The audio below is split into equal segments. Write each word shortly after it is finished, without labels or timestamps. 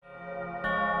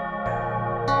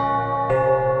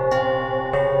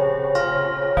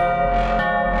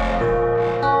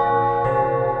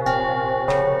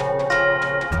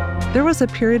There was a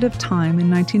period of time in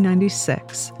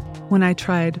 1996 when I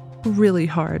tried really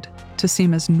hard to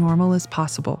seem as normal as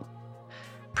possible.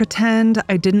 Pretend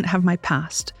I didn't have my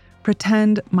past.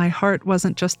 Pretend my heart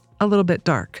wasn't just a little bit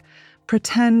dark.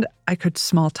 Pretend I could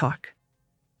small talk.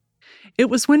 It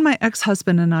was when my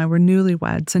ex-husband and I were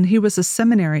newlyweds, and he was a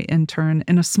seminary intern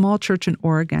in a small church in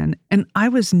Oregon, and I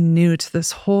was new to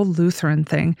this whole Lutheran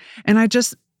thing, and I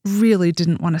just really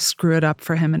didn't want to screw it up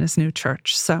for him and his new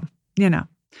church. So,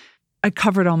 I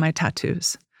covered all my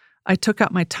tattoos. I took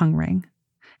out my tongue ring.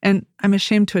 And I'm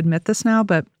ashamed to admit this now,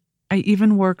 but I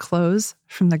even wore clothes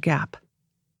from the Gap.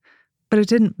 But it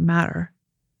didn't matter,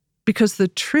 because the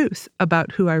truth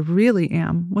about who I really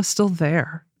am was still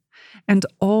there. And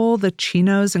all the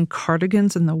chinos and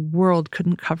cardigans in the world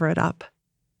couldn't cover it up.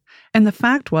 And the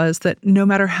fact was that no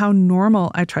matter how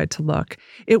normal I tried to look,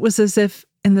 it was as if,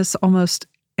 in this almost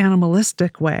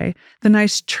animalistic way, the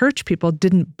nice church people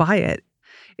didn't buy it.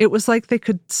 It was like they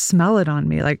could smell it on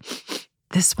me, like,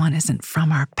 this one isn't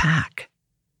from our pack,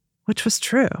 which was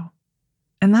true.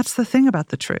 And that's the thing about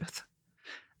the truth.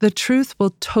 The truth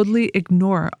will totally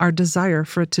ignore our desire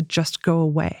for it to just go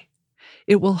away.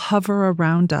 It will hover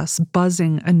around us,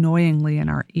 buzzing annoyingly in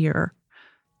our ear.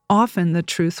 Often the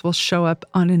truth will show up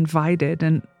uninvited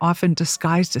and often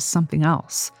disguised as something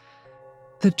else.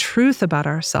 The truth about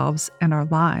ourselves and our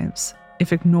lives,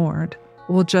 if ignored,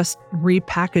 will just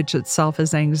repackage itself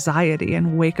as anxiety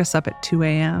and wake us up at 2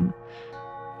 a.m.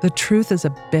 The truth is a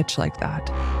bitch like that.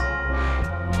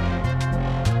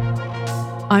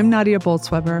 I'm Nadia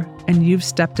Bolz-Weber, and you've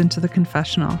stepped into the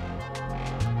confessional.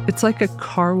 It's like a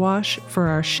car wash for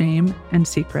our shame and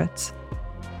secrets.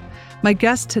 My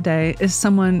guest today is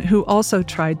someone who also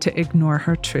tried to ignore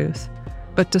her truth,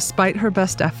 but despite her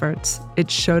best efforts, it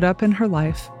showed up in her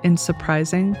life in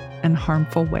surprising and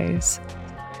harmful ways.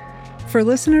 For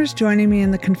listeners joining me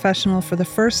in the confessional for the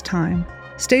first time,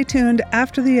 stay tuned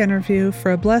after the interview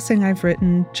for a blessing I've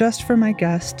written just for my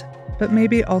guest, but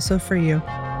maybe also for you.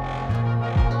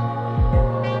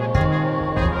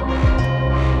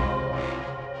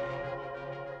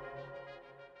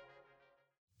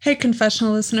 Hey,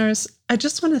 confessional listeners, I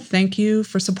just want to thank you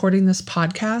for supporting this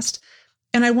podcast.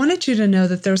 And I wanted you to know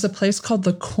that there's a place called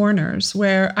The Corners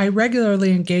where I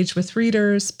regularly engage with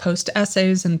readers, post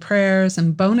essays and prayers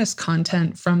and bonus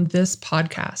content from this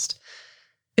podcast.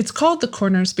 It's called The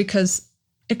Corners because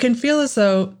it can feel as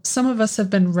though some of us have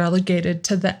been relegated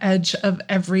to the edge of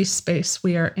every space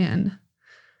we are in.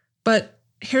 But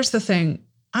here's the thing,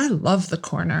 I love the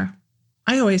corner.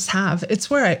 I always have. It's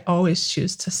where I always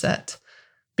choose to sit.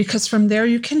 Because from there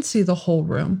you can see the whole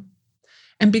room.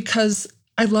 And because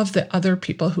I love the other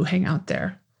people who hang out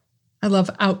there. I love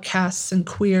outcasts and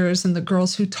queers and the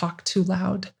girls who talk too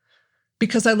loud.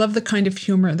 Because I love the kind of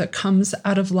humor that comes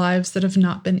out of lives that have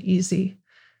not been easy.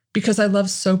 Because I love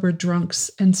sober drunks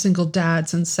and single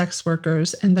dads and sex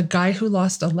workers and the guy who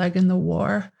lost a leg in the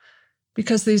war.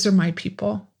 Because these are my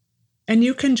people. And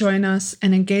you can join us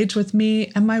and engage with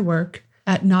me and my work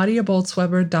at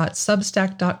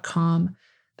nadiaboltzweber.substack.com.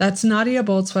 That's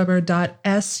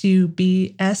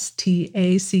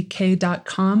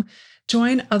nadiaboltzweber.substack.com.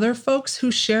 Join other folks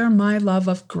who share my love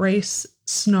of grace,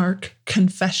 snark,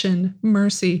 confession,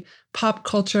 mercy, pop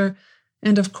culture,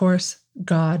 and of course,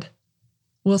 God.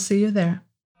 We'll see you there.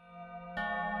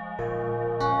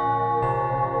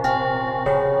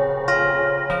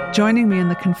 Joining me in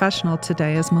the confessional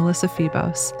today is Melissa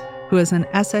Febos, who is an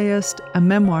essayist, a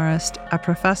memoirist, a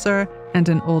professor, and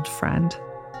an old friend.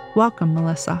 Welcome,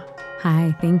 Melissa.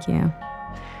 Hi, thank you.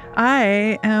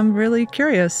 I am really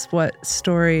curious what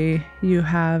story you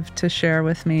have to share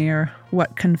with me or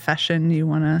what confession you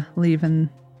want to leave in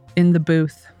the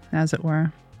booth, as it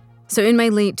were. So in my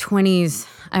late 20s,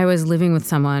 I was living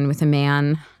with a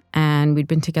man, and we'd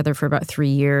been together for about 3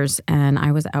 years, and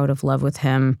I was out of love with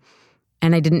him,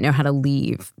 and I didn't know how to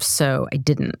leave, so I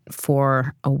didn't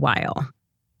for a while.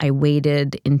 I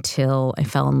waited until I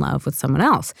fell in love with someone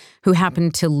else who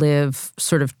happened to live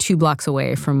sort of 2 blocks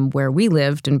away from where we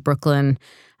lived in Brooklyn,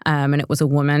 and it was a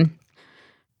woman.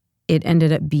 It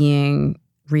ended up being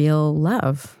real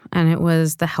love, and it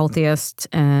was the healthiest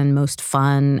and most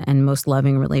fun and most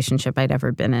loving relationship I'd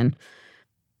ever been in.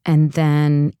 And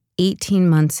then 18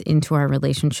 months into our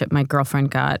relationship, my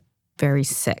girlfriend got very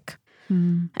sick.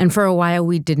 And for a while,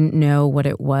 we didn't know what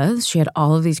it was. She had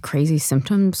all of these crazy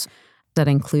symptoms that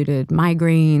included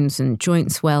migraines and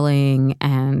joint swelling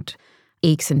and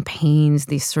aches and pains,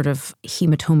 these sort of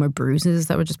hematoma bruises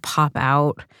that would just pop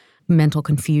out, mental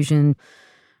confusion.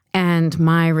 And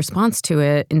my response to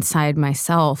it inside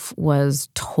myself was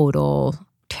total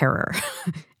terror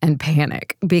and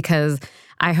panic, because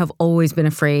I have always been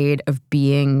afraid of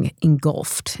being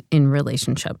engulfed in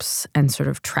relationships and sort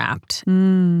of trapped.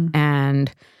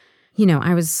 And,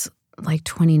 I was like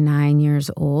 29 years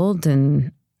old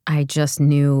and I just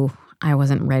knew I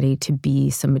wasn't ready to be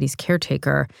somebody's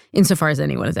caretaker insofar as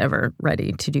anyone is ever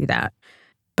ready to do that.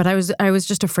 But I was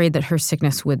just afraid that her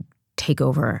sickness would take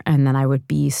over and then I would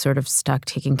be sort of stuck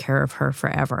taking care of her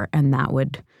forever and that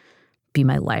would be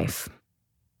my life.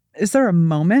 Is there a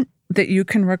moment that you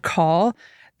can recall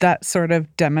that sort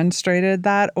of demonstrated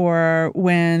that, or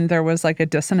when there was like a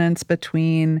dissonance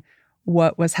between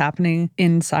what was happening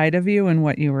inside of you and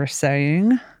what you were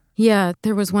saying? Yeah,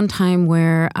 there was one time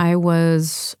where I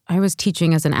was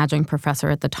teaching as an adjunct professor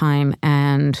at the time,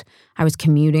 and I was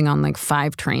commuting on like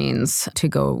 5 trains to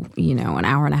go, an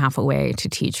hour and a half away to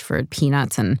teach for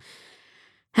peanuts. And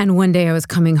one day I was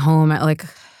coming home at like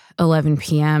 11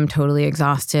 p.m., totally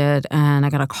exhausted, and I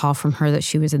got a call from her that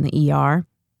she was in the ER.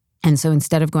 And so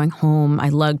instead of going home, I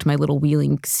lugged my little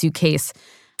wheeling suitcase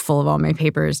full of all my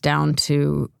papers down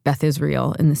to Beth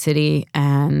Israel in the city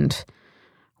and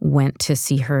went to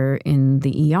see her in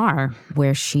the ER,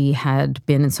 where she had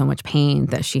been in so much pain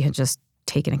that she had just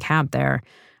taken a cab there,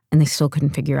 and they still couldn't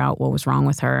figure out what was wrong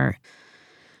with her.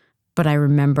 But I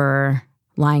remember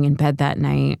lying in bed that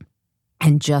night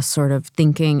and just sort of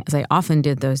thinking, as I often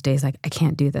did those days, like, I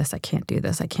can't do this, I can't do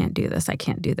this, I can't do this, I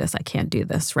can't do this, I can't do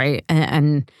this, right?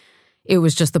 And it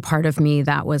was just the part of me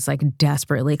that was like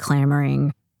desperately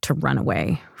clamoring to run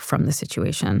away from the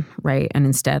situation, right? And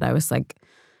instead I was like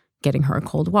getting her a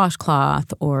cold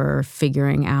washcloth or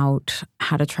figuring out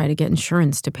how to try to get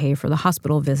insurance to pay for the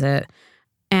hospital visit.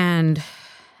 And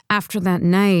after that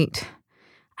night,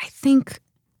 I think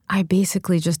I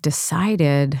basically just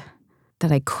decided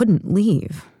that I couldn't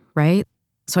leave, right?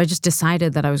 So I just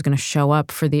decided that I was going to show up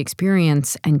for the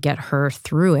experience and get her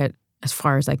through it as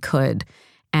far as I could.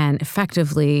 And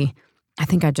effectively, I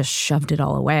think I just shoved it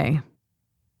all away.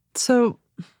 So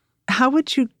how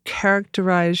would you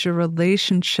characterize your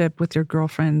relationship with your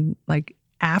girlfriend, like,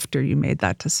 after you made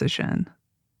that decision?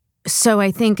 So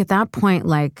I think at that point,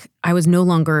 like, I was no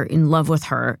longer in love with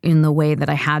her in the way that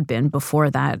I had been before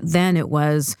that. Then it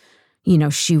was,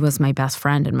 she was my best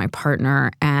friend and my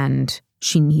partner, and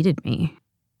she needed me.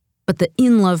 But the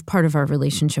in-love part of our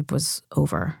relationship was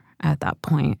over at that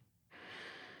point.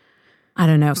 I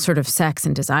don't know, sort of sex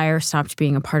and desire stopped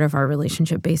being a part of our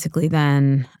relationship basically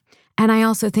then. And I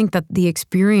also think that the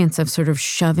experience of sort of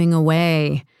shoving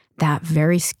away that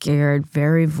very scared,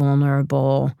 very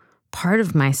vulnerable part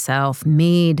of myself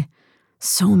made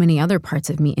so many other parts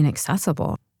of me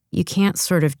inaccessible. You can't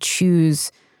sort of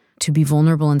choose to be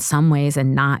vulnerable in some ways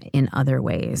and not in other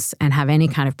ways and have any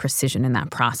kind of precision in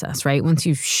that process, right? Once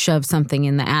you shove something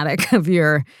in the attic of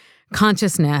your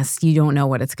consciousness, you don't know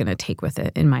what it's going to take with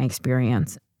it, in my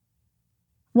experience.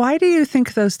 Why do you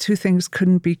think those two things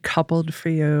couldn't be coupled for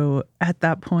you at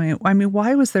that point? I mean,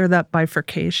 why was there that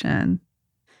bifurcation?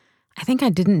 I think I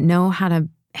didn't know how to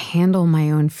handle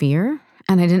my own fear,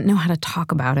 and I didn't know how to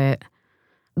talk about it.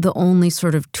 The only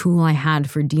sort of tool I had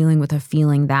for dealing with a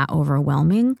feeling that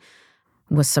overwhelming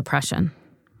was suppression.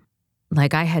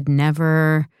 Like, I had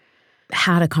never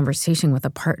had a conversation with a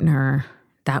partner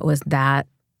that was that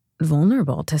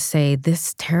vulnerable to say,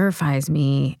 this terrifies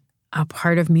me. A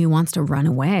part of me wants to run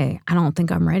away. I don't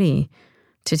think I'm ready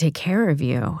to take care of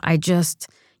you. I just,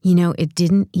 it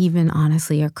didn't even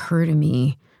honestly occur to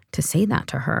me to say that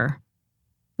to her.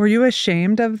 Were you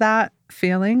ashamed of that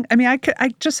feeling? I mean,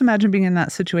 I just imagine being in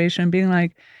that situation, being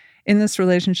like in this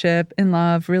relationship, in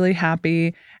love, really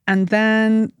happy, and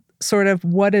then sort of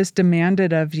what is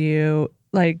demanded of you,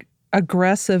 like,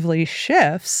 aggressively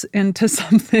shifts into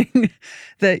something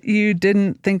that you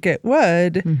didn't think it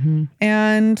would. Mm-hmm.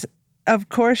 And of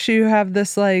course you have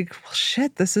this like, well,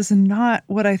 shit, this is not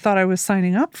what I thought I was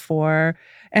signing up for.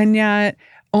 And yet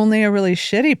only a really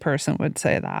shitty person would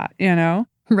say that,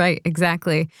 Right,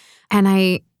 exactly. And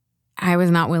I was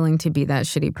not willing to be that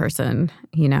shitty person,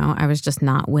 I was just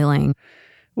not willing.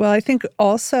 Well, I think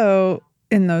also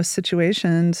in those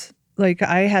situations, like,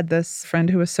 I had this friend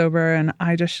who was sober and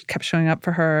I just kept showing up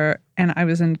for her, and I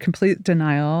was in complete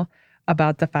denial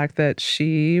about the fact that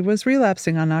she was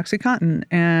relapsing on OxyContin.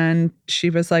 And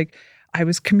she was like, I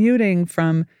was commuting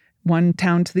from one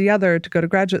town to the other to go to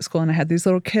graduate school, and I had these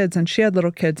little kids and she had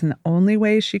little kids, and the only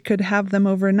way she could have them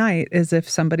overnight is if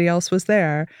somebody else was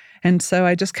there. And so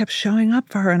I just kept showing up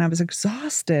for her, and I was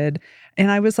exhausted.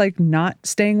 And I was like not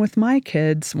staying with my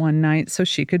kids one night so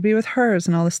she could be with hers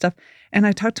and all this stuff. And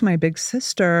I talked to my big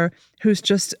sister, who's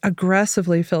just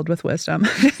aggressively filled with wisdom,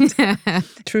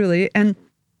 truly. And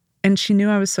she knew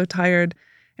I was so tired.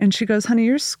 And she goes, honey,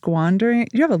 you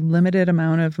have a limited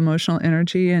amount of emotional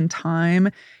energy and time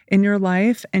in your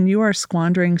life, and you are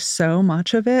squandering so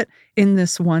much of it in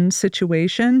this one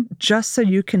situation just so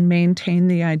you can maintain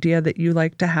the idea that you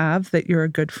like to have that you're a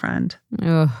good friend.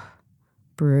 Ugh,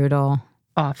 brutal.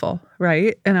 Awful,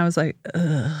 right? And I was like,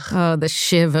 ugh. Oh, the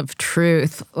shiv of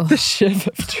truth. Ugh. The shiv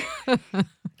of truth.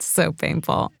 It's so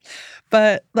painful.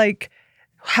 But like,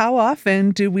 how often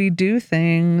do we do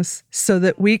things so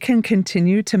that we can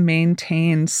continue to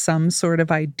maintain some sort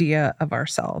of idea of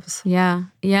ourselves? Yeah.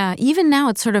 Even now,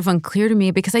 it's sort of unclear to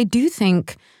me because I do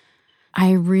think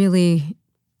I really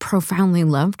profoundly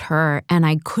loved her, and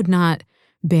I could not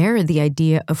bear the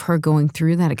idea of her going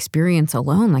through that experience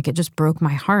alone. Like, it just broke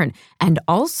my heart. And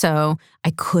also,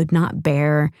 I could not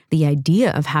bear the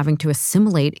idea of having to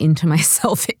assimilate into my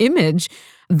self-image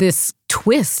this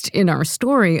twist in our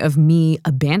story of me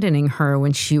abandoning her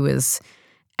when she was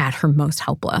at her most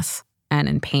helpless and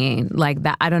in pain. Like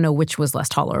that, I don't know which was less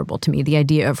tolerable to me, the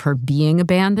idea of her being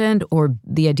abandoned or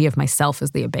the idea of myself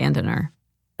as the abandoner.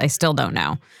 I still don't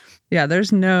know. Yeah,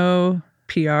 there's no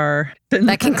PR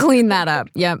that can clean that up.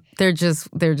 Yep, there just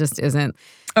isn't.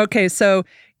 Okay, so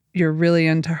you're really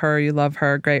into her, you love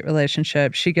her, great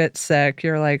relationship. She gets sick.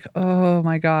 You're like, oh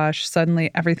my gosh,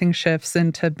 suddenly everything shifts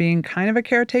into being kind of a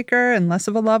caretaker and less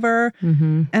of a lover.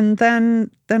 Mm-hmm. And then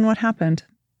what happened?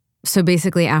 So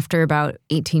basically, after about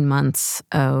 18 months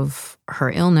of her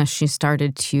illness, she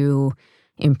started to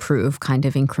improve kind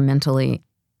of incrementally.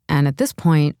 And at this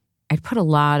point, I'd put a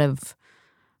lot of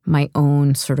my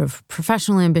own sort of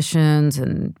professional ambitions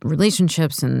and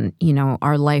relationships and,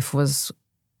 our life was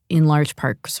in large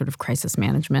part sort of crisis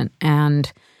management.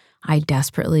 And I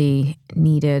desperately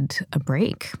needed a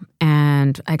break.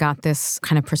 And I got this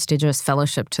kind of prestigious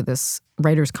fellowship to this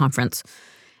writers' conference.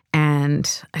 And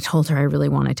I told her I really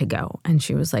wanted to go. And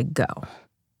she was like, go.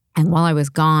 And while I was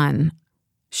gone,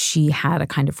 she had a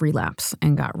kind of relapse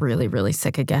and got really, really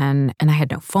sick again. And I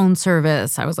had no phone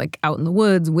service. I was like out in the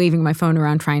woods, waving my phone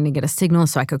around, trying to get a signal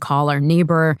so I could call our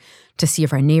neighbor to see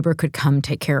if our neighbor could come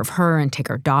take care of her and take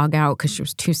our dog out because she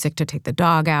was too sick to take the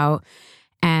dog out.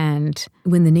 And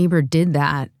when the neighbor did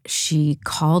that, she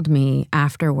called me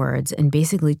afterwards and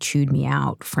basically chewed me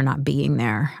out for not being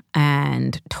there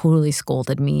and totally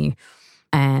scolded me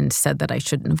and said that I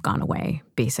shouldn't have gone away,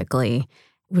 basically,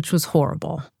 which was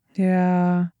horrible.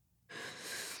 Yeah.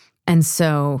 And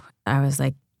so I was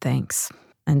like, thanks,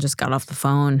 and just got off the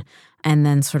phone and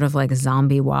then sort of like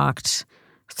zombie walked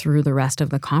through the rest of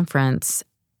the conference.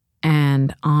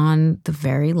 And on the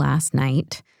very last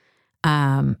night,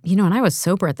 and I was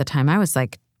sober at the time. I was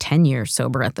like 10 years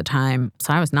sober at the time.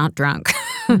 So I was not drunk,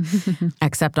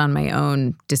 except on my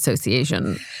own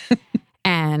dissociation.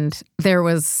 And there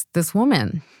was this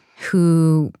woman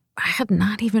who I had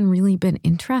not even really been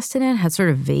interested in, had sort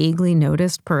of vaguely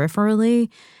noticed peripherally.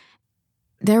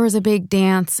 There was a big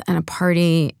dance and a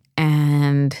party,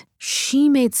 and she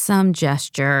made some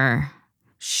gesture.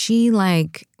 We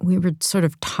were sort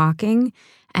of talking,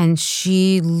 and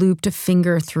she looped a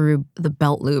finger through the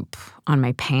belt loop on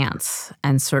my pants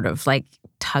and sort of like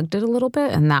tugged it a little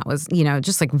bit. And that was,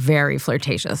 just like very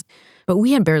flirtatious. But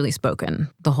we had barely spoken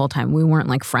the whole time. We weren't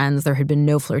like friends. There had been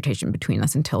no flirtation between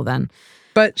us until then.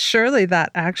 But surely that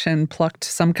action plucked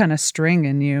some kind of string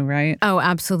in you, right? Oh,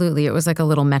 absolutely. It was like a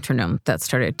little metronome that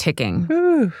started ticking.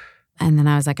 Whew. And then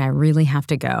I was like, I really have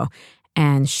to go.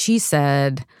 And she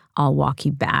said, I'll walk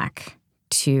you back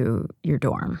to your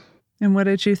dorm. And what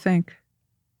did you think?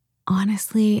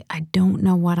 Honestly, I don't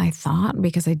know what I thought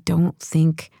because I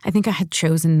think I had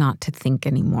chosen not to think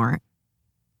anymore.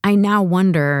 I now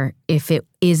wonder if it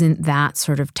isn't that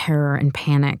sort of terror and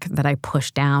panic that I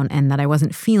pushed down and that I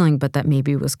wasn't feeling, but that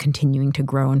maybe was continuing to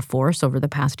grow in force over the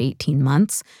past 18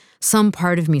 months. Some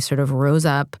part of me sort of rose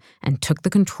up and took the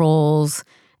controls,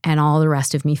 and all the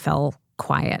rest of me fell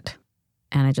quiet.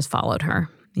 And I just followed her,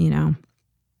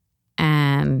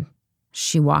 And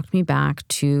she walked me back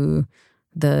to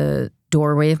the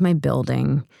doorway of my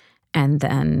building, and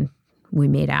then we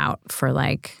made out for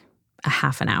like a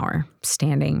half an hour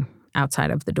standing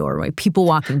outside of the doorway. People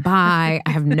walking by.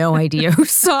 I have no idea who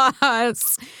saw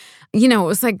us. It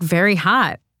was like very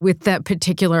hot with that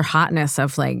particular hotness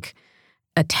of like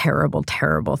a terrible,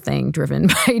 terrible thing driven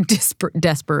by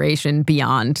desperation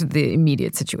beyond the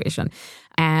immediate situation.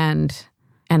 And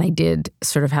I did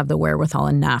sort of have the wherewithal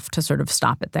enough to sort of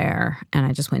stop it there. And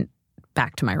I just went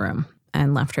back to my room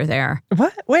and left her there.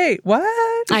 What? Wait, what?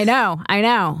 I know.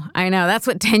 That's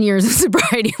what 10 years of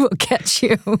sobriety will get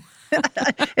you.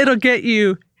 It'll get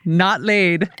you not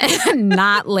laid.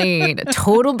 Not laid.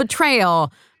 Total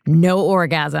betrayal. No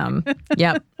orgasm.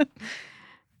 Yep.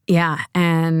 Yeah.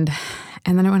 And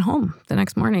And then I went home the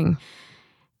next morning.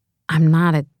 I'm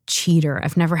not a cheater.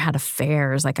 I've never had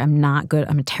affairs. Like, I'm not good.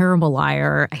 I'm a terrible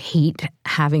liar. I hate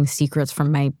having secrets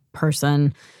from my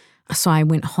person. So I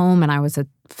went home and I was a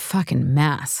fucking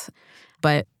mess.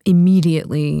 But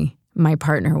immediately my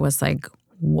partner was like,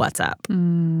 what's up?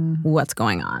 What's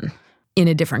going on? In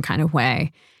a different kind of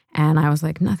way. And I was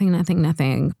like,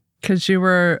 nothing. Because you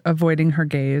were avoiding her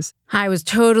gaze. I was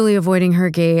totally avoiding her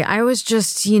gaze. I was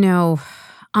just,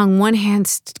 on one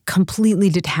hand, completely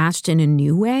detached in a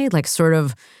new way, like sort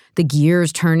of the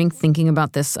gears turning, thinking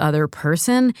about this other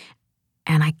person.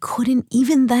 And I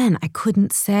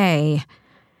couldn't say,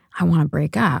 I want to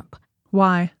break up.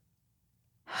 Why?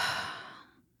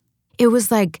 It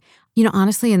was like,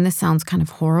 honestly, and this sounds kind of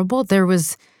horrible,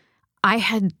 I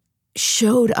had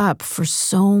showed up for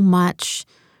so much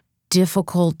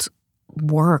difficult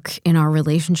work in our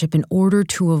relationship in order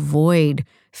to avoid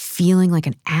feeling like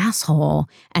an asshole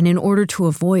and in order to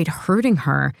avoid hurting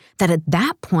her, that at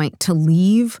that point to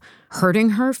leave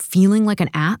hurting her, feeling like an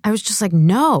ass, I was just like,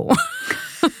 no.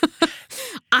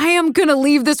 I am going to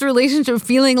leave this relationship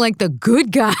feeling like the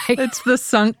good guy. It's the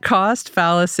sunk cost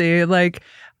fallacy. Like,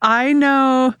 I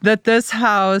know that this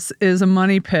house is a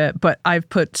money pit, but I've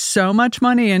put so much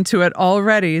money into it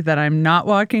already that I'm not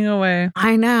walking away.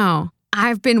 I know.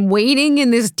 I've been waiting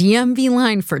in this DMV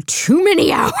line for too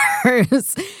many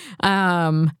hours.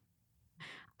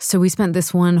 So we spent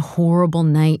this one horrible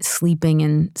night sleeping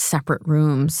in separate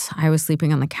rooms. I was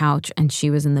sleeping on the couch and she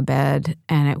was in the bed.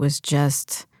 And it was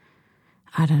just,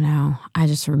 I don't know. I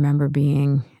just remember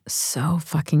being so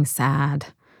fucking sad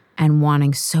and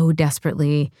wanting so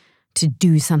desperately to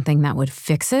do something that would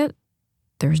fix it.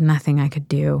 There was nothing I could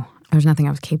do. There was nothing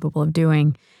I was capable of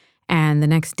doing. And the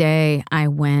next day I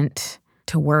went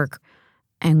to work.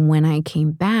 And when I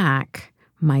came back,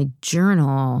 my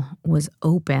journal was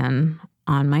open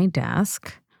on my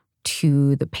desk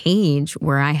to the page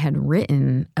where I had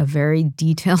written a very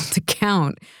detailed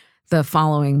account the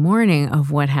following morning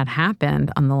of what had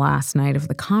happened on the last night of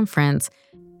the conference.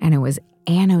 And it was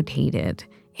annotated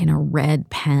in a red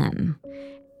pen.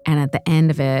 And at the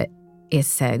end of it, it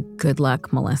said, "Good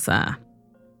luck, Melissa."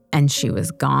 And she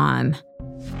was gone.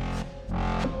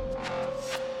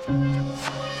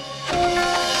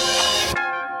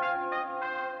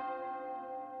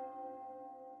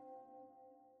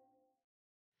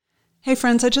 Hey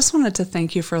friends, I just wanted to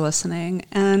thank you for listening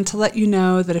and to let you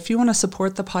know that if you want to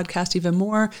support the podcast even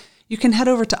more, you can head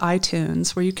over to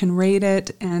iTunes where you can rate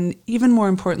it and even more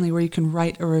importantly, where you can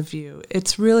write a review.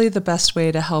 It's really the best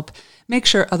way to help make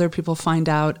sure other people find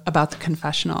out about the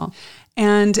confessional.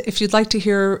 And if you'd like to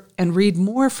hear and read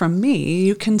more from me,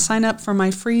 you can sign up for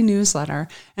my free newsletter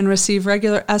and receive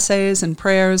regular essays and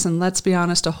prayers and, let's be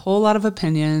honest, a whole lot of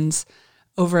opinions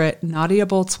over at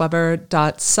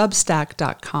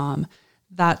nadiaboltzweber.substack.com.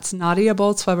 That's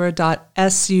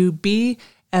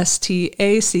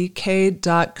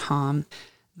nadiaboltzweber.substack.com.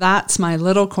 That's my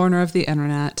little corner of the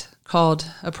internet, called,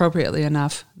 appropriately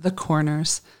enough, The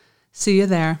Corners. See you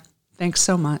there. Thanks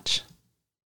so much.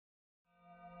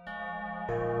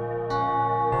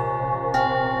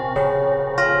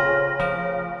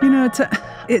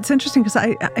 It's interesting because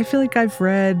I feel like I've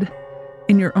read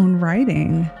in your own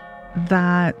writing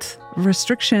that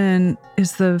restriction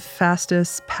is the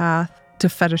fastest path to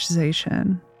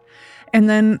fetishization. And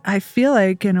then I feel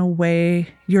like, in a way,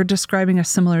 you're describing a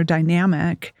similar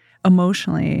dynamic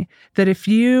emotionally, that if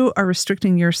you are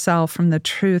restricting yourself from the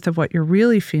truth of what you're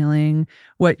really feeling,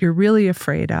 what you're really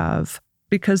afraid of,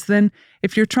 because then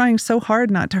if you're trying so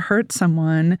hard not to hurt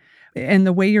someone, and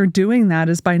the way you're doing that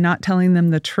is by not telling them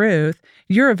the truth,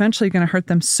 you're eventually going to hurt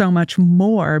them so much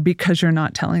more because you're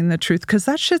not telling the truth, because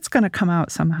that shit's going to come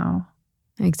out somehow.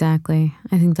 Exactly.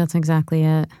 I think that's exactly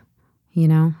it.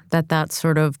 That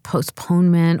sort of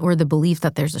postponement or the belief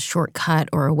that there's a shortcut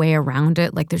or a way around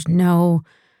it. Like, there's no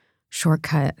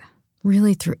shortcut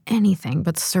really through anything,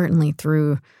 but certainly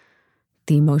through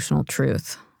the emotional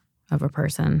truth of a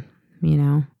person,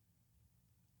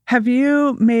 Have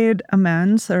you made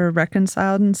amends or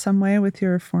reconciled in some way with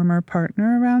your former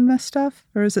partner around this stuff?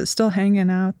 Or is it still hanging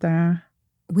out there?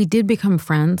 We did become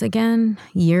friends again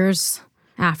years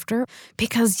after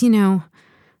because,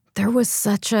 there was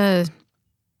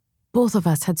both of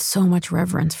us had so much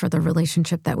reverence for the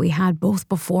relationship that we had both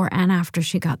before and after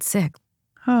she got sick.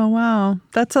 Oh, wow.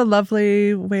 That's a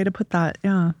lovely way to put that.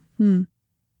 Yeah.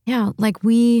 Yeah, like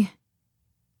we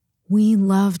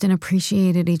loved and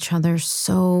appreciated each other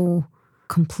so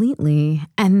completely.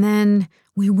 And then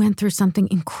we went through something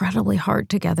incredibly hard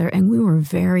together and we were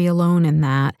very alone in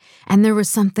that. And there was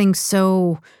something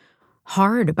so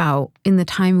hard about in the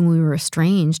time when we were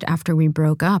estranged after we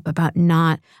broke up, about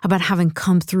having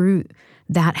come through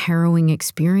that harrowing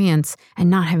experience and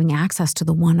not having access to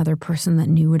the one other person that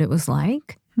knew what it was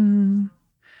like.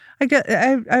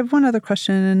 I have one other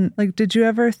question. And like, did you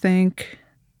ever think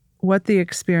what the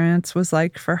experience was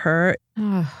like for her?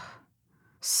 Oh,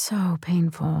 so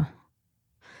painful.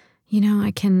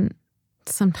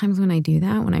 Sometimes when I do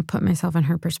that, when I put myself in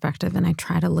her perspective and I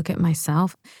try to look at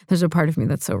myself, there's a part of me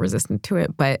that's so resistant to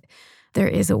it, but there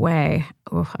is a way,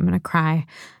 I'm going to cry,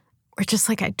 where just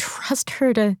like I trust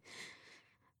her to,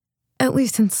 at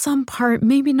least in some part,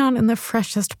 maybe not in the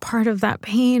freshest part of that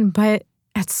pain, but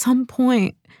at some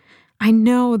point, I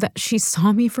know that she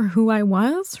saw me for who I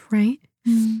was, right?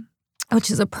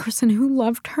 Which is a person who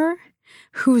loved her,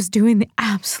 who was doing the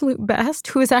absolute best,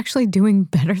 who was actually doing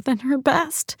better than her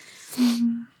best,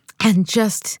 and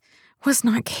just was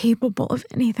not capable of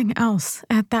anything else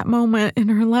at that moment in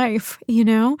her life,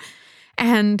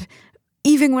 And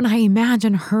even when I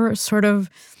imagine her sort of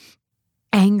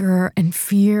anger and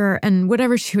fear and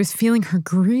whatever she was feeling, her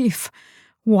grief,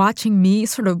 watching me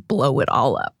sort of blow it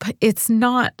all up, it's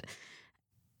not...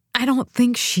 I don't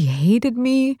think she hated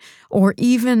me or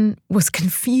even was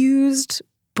confused,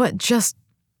 but just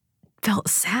felt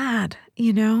sad,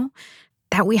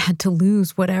 that we had to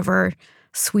lose whatever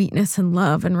sweetness and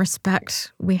love and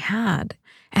respect we had.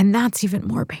 And that's even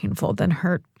more painful than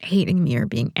her hating me or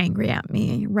being angry at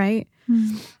me, right?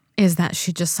 Is that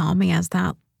she just saw me as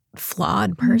that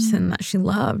flawed person that she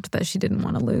loved, that she didn't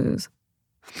want to lose.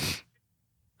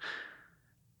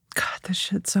 God, this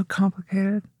shit's so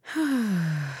complicated.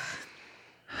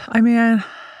 I mean, I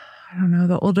don't know.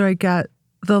 The older I get,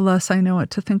 the less I know what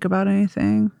to think about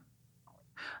anything.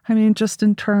 I mean, just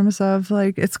in terms of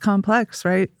like, it's complex,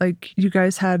 right? Like you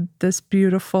guys had this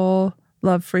beautiful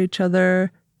love for each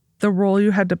other. The role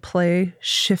you had to play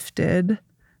shifted,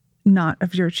 not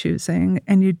of your choosing.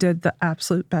 And you did the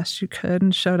absolute best you could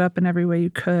and showed up in every way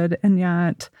you could. And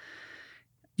yet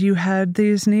you had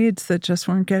these needs that just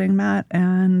weren't getting met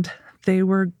and they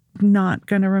were not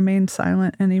going to remain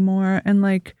silent anymore. And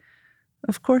like,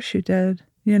 of course you did,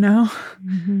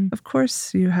 Of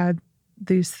course you had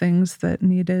these things that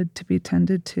needed to be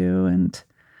tended to. And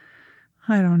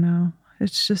I don't know.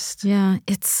 It's just... Yeah,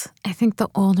 I think the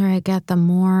older I get, the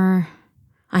more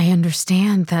I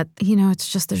understand that,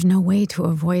 it's just there's no way to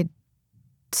avoid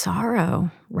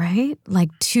sorrow, right? Like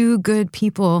two good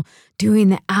people doing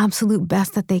the absolute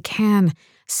best that they can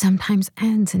sometimes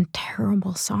ends in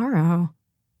terrible sorrow.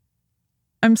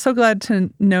 I'm so glad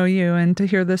to know you and to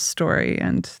hear this story.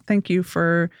 And thank you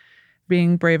for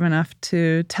being brave enough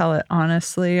to tell it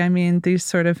honestly. I mean, these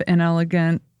sort of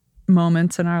inelegant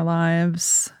moments in our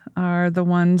lives are the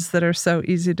ones that are so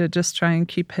easy to just try and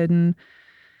keep hidden.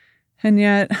 And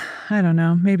yet, I don't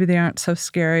know, maybe they aren't so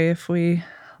scary if we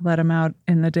let them out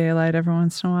in the daylight every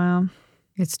once in a while.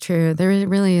 It's true. There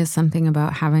really is something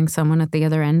about having someone at the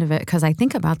other end of it, because I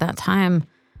think about that time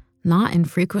not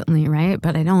infrequently, right?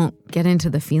 But I don't get into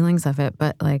the feelings of it.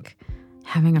 But like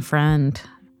having a friend,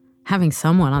 having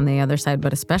someone on the other side,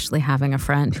 but especially having a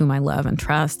friend whom I love and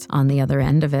trust on the other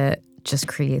end of it just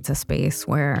creates a space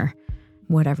where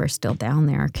whatever's still down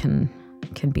there can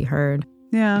be heard.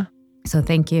 Yeah. So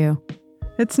thank you.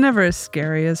 It's never as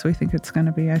scary as we think it's going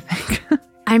to be, I think.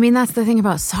 I mean, that's the thing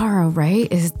about sorrow, right?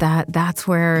 Is that's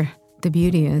where the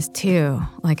beauty is too.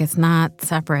 Like it's not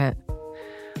separate.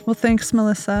 Well, thanks,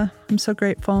 Melissa. I'm so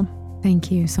grateful.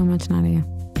 Thank you so much, Nadia.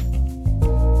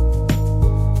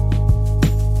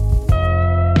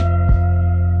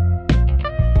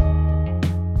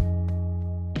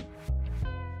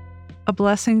 A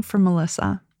blessing for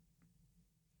Melissa.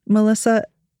 Melissa,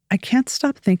 I can't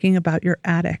stop thinking about your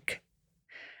attic.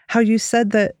 How you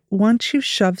said that once you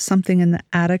shove something in the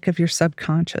attic of your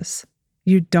subconscious,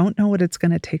 you don't know what it's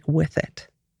going to take with it.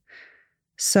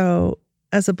 So,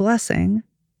 as a blessing,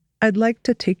 I'd like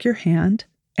to take your hand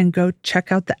and go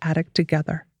check out the attic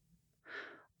together.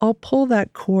 I'll pull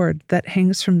that cord that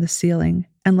hangs from the ceiling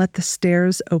and let the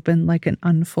stairs open like an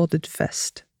unfolded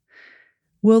fist.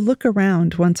 We'll look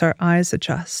around once our eyes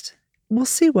adjust. We'll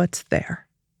see what's there.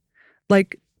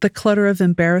 Like the clutter of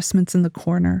embarrassments in the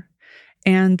corner,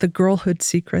 and the girlhood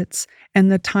secrets,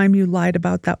 and the time you lied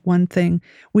about that one thing.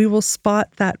 We will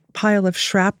spot that pile of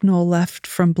shrapnel left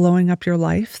from blowing up your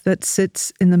life that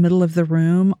sits in the middle of the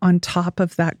room on top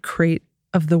of that crate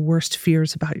of the worst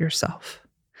fears about yourself.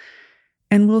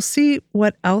 And we'll see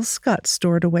what else got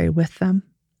stored away with them,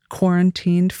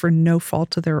 quarantined for no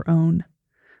fault of their own.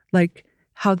 Like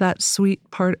how that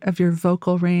sweet part of your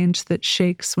vocal range that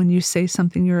shakes when you say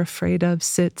something you're afraid of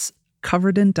sits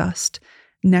covered in dust,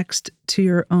 next to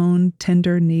your own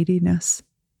tender neediness.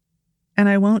 And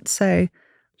I won't say,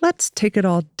 let's take it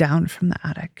all down from the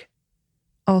attic.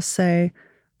 I'll say,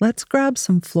 let's grab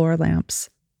some floor lamps,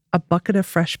 a bucket of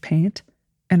fresh paint,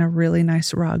 and a really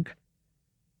nice rug.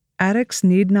 Attics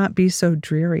need not be so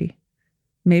dreary.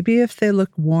 Maybe if they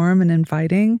look warm and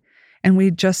inviting, and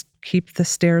we just keep the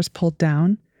stairs pulled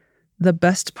down, the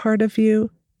best part of you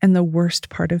and the worst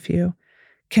part of you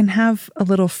can have a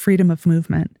little freedom of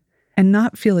movement and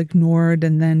not feel ignored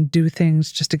and then do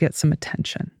things just to get some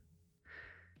attention.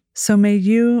 So may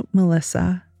you,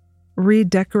 Melissa,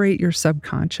 redecorate your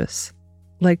subconscious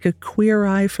like a queer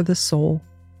eye for the soul.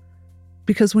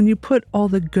 Because when you put all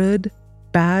the good,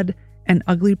 bad, and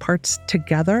ugly parts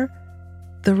together,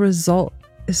 the result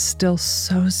is still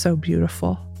so, so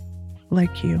beautiful,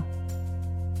 like you.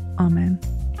 Amen.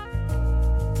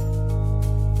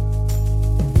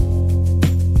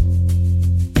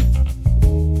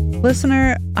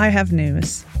 Listener, I have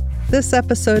news. This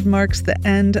episode marks the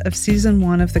end of season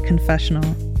 1 of The Confessional.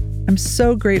 I'm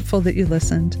so grateful that you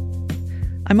listened.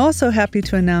 I'm also happy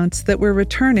to announce that we're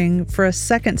returning for a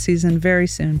second season very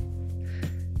soon.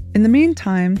 In the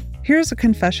meantime, here's a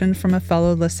confession from a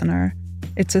fellow listener.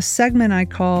 It's a segment I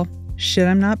call Shit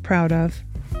I'm Not Proud Of.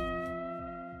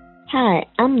 Hi,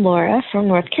 I'm Laura from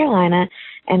North Carolina,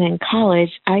 and in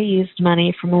college, I used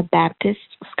money from a Baptist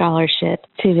scholarship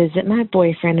to visit my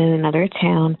boyfriend in another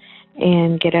town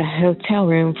and get a hotel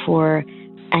room for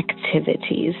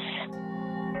activities.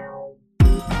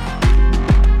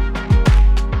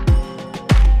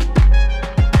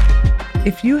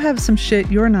 If you have some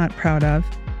shit you're not proud of,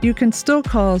 you can still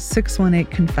call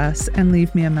 618-CONFESS and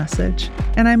leave me a message,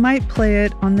 and I might play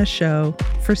it on the show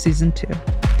for season 2.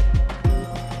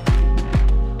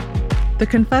 The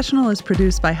Confessional is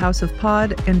produced by House of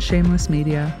Pod and Shameless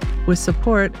Media, with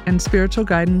support and spiritual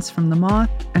guidance from The Moth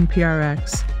and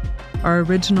PRX. Our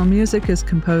original music is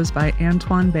composed by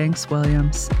Antoine Banks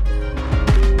Williams.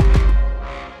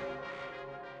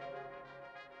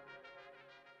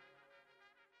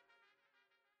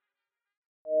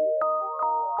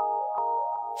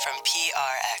 From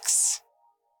PRX.